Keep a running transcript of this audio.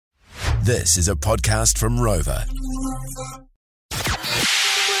This is a podcast from Rover.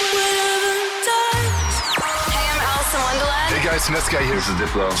 Hey guys, Smithgate here. This is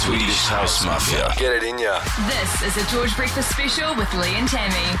Diplo. Swedish House Mafia. Get it in ya. This is a George Breakfast Special with Lee and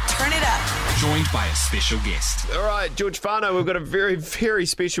Tammy. Turn it up. Joined by a special guest. All right, George Fano, we've got a very, very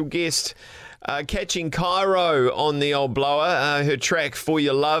special guest catching Cairo on the old blower. Her track, For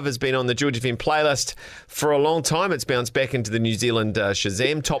Your Love, has been on the George FM playlist for a long time. It's bounced back into the New Zealand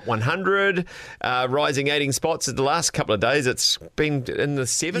Shazam Top 100, rising 18 spots in the last couple of days. It's been in the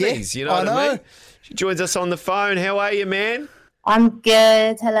 70s, you know what I mean? She joins us on the phone. How are you, man? I'm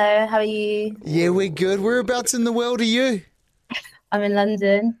good. Hello, how are you? Yeah, we're good. Whereabouts in the world are you? I'm in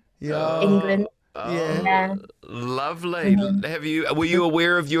London, England. Yeah. Lovely. Mm-hmm. Were you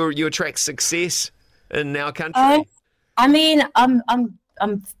aware of your track's success in our country? I mean,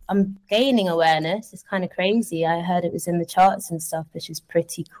 I'm gaining awareness. It's kind of crazy. I heard it was in the charts and stuff, which is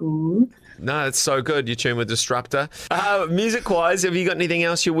pretty cool. No, it's so good. You tune with Disruptor. Music-wise, have you got anything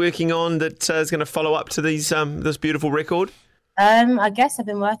else you're working on that is going to follow up to these this beautiful record? I guess I've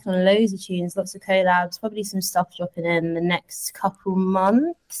been working on loads of tunes, lots of collabs, probably some stuff dropping in the next couple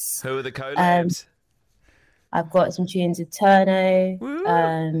months. Who are the collabs? I've got some tunes with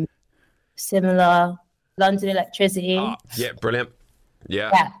Turno, Similar, London Electricity. Oh, yeah, brilliant.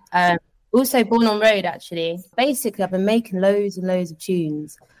 Yeah. Also Born on Road, actually. Basically, I've been making loads and loads of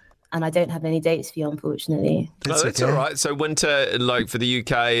tunes, and I don't have any dates for you, unfortunately. That's all right. So winter, like for the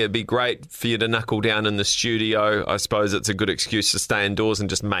UK, it'd be great for you to knuckle down in the studio. I suppose it's a good excuse to stay indoors and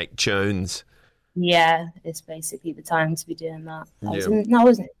just make tunes. Yeah, it's basically the time to be doing that. I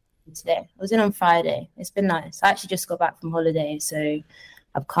wasn't today. I was in on Friday. It's been nice. I actually just got back from holiday, so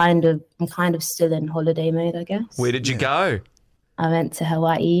I'm kind of still in holiday mode, I guess. Where did you go? I went to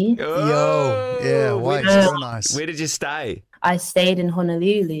Hawaii. Hawaii's so nice. Where did you stay? I stayed in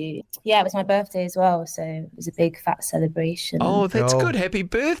Honolulu. Yeah, it was my birthday as well, so it was a big fat celebration. Oh, that's good. Happy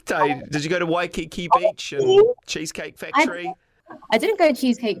birthday. Did you go to Waikiki Beach and Cheesecake Factory? I didn't go to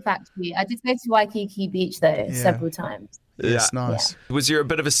Cheesecake Factory. I did go to Waikiki Beach, though, several times. It's nice. Yeah. Was there a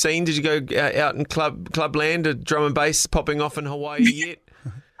bit of a scene? Did you go out in clubland, a drum and bass popping off in Hawaii yet?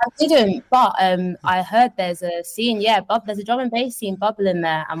 I didn't, but I heard there's a scene. Yeah, there's a drum and bass scene bubbling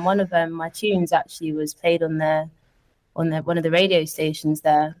there, and one of my tunes actually was played on one of the radio stations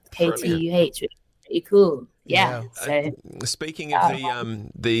there, KTUH, which is pretty cool. Yeah. So speaking of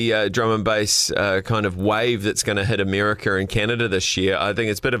the drum and bass kind of wave that's going to hit America and Canada this year, I think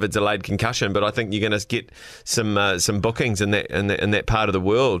it's a bit of a delayed concussion, but I think you're going to get some bookings in that part of the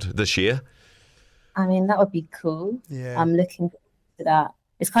world this year. I mean, that would be cool. Yeah. I'm looking forward to that.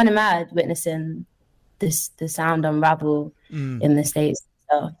 It's kind of mad witnessing the sound unravel in the States and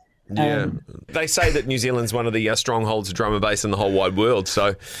stuff. Yeah. They say that New Zealand's one of the strongholds of drum and bass in the whole wide world.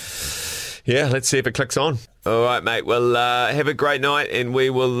 So, yeah, let's see if it clicks on. All right, mate. Well, have a great night, and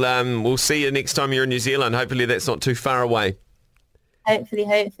we'll see you next time you're in New Zealand. Hopefully that's not too far away. Hopefully.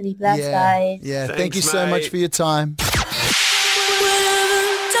 Bless, guys. Yeah, Thanks, thank you so much for your time.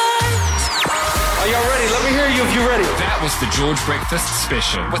 Are y'all ready? Let me hear you if you're ready. That was the George Breakfast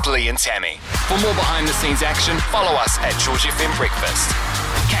Special with Lee and Tammy. For more behind-the-scenes action, follow us at George FM Breakfast.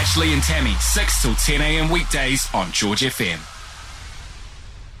 Catch Lee and Tammy 6 till 10 a.m. weekdays on George FM.